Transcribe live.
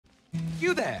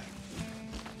You there.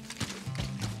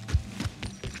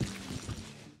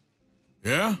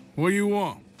 Yeah? What do you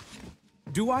want?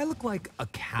 Do I look like a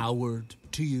coward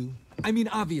to you? I mean,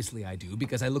 obviously I do,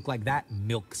 because I look like that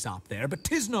milksop there, but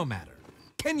 'tis no matter.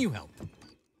 Can you help?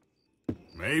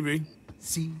 Maybe.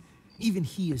 See? Even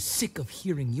he is sick of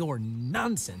hearing your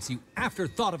nonsense, you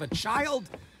afterthought of a child.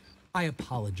 I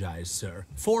apologize, sir,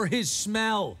 for his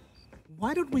smell.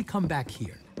 Why don't we come back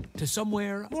here, to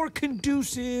somewhere more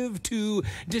conducive to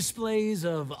displays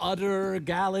of utter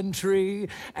gallantry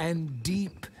and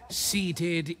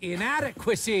deep-seated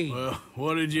inadequacy? Well,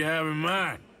 what did you have in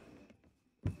mind?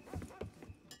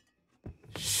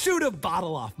 Shoot a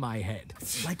bottle off my head,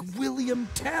 like William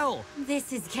Tell.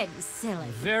 This is getting silly.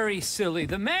 Very silly.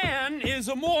 The man is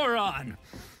a moron.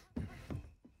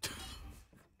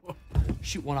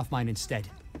 Shoot one off mine instead.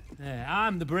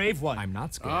 I'm the brave one. I'm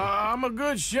not scared. I'm a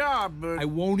good shot, but I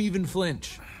won't even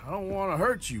flinch. I don't want to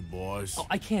hurt you, boys. Oh,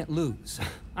 I can't lose.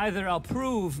 Either I'll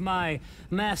prove my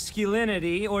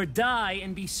masculinity or die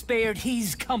and be spared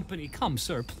his company. Come,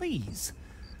 sir, please.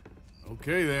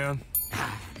 Okay, then.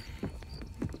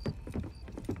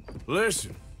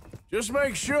 Listen, just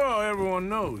make sure everyone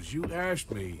knows you asked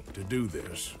me to do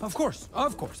this. Of course,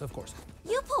 of course, of course.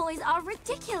 You boys are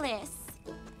ridiculous.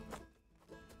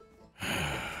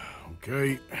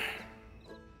 Okay.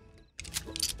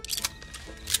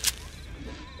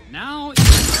 Now...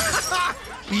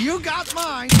 You got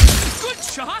mine! Good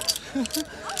shot!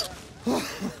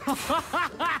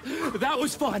 That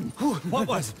was fun. What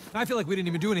was? I feel like we didn't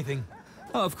even do anything.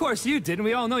 Oh, of course you did, and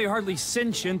we all know you're hardly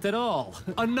sentient at all.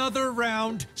 Another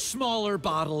round, smaller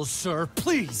bottles, sir,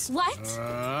 please. What?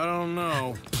 I don't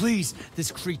know. Please, this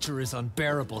creature is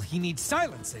unbearable. He needs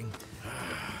silencing.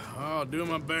 I'll do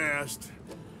my best.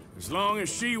 As long as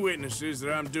she witnesses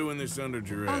that I'm doing this under Oh,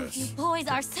 duress. you boys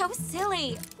are so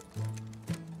silly.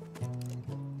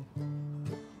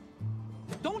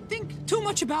 Don't think too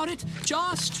much about it.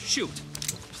 Just shoot.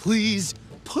 Please,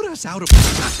 put us out of...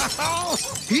 Oh,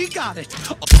 he got it!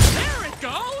 There it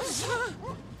goes!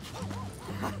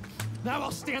 Now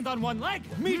I'll stand on one leg.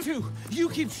 Me too. You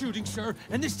keep shooting, sir,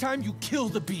 and this time you kill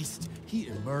the beast. He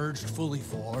emerged fully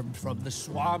formed from the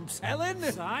swamps, Helen.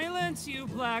 Silence, you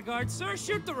blackguard. Sir,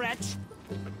 shoot the wretch.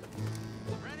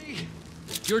 Ready?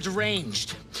 You're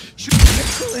deranged. Shoot.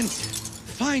 Excellent.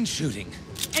 Fine shooting.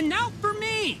 And now for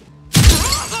me.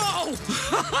 Oh!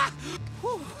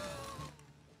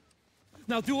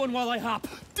 Now do one while I hop.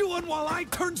 Do one while I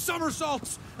turn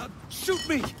somersaults. Shoot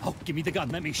me. Oh, give me the gun.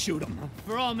 Let me shoot him.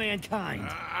 For all mankind.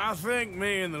 I think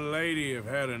me and the lady have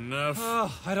had enough.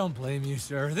 Oh, I don't blame you,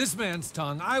 sir. This man's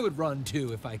tongue, I would run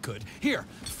too if I could. Here,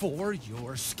 for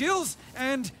your skills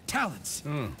and talents.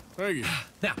 Thank you.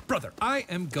 Now, brother, I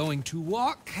am going to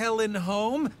walk Helen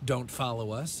home. Don't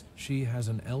follow us. She has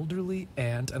an elderly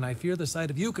aunt, and I fear the sight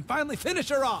of you could finally finish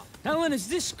her off. Helen, is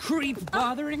this creep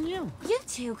bothering you? You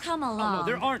two, come along. Oh, no,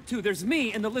 there aren't two. There's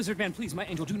me and the lizard man. Please, my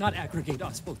angel, do not aggregate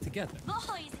us both together.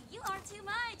 Boys, you are too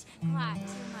much. Quite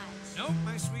too much. No,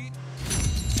 my sweet.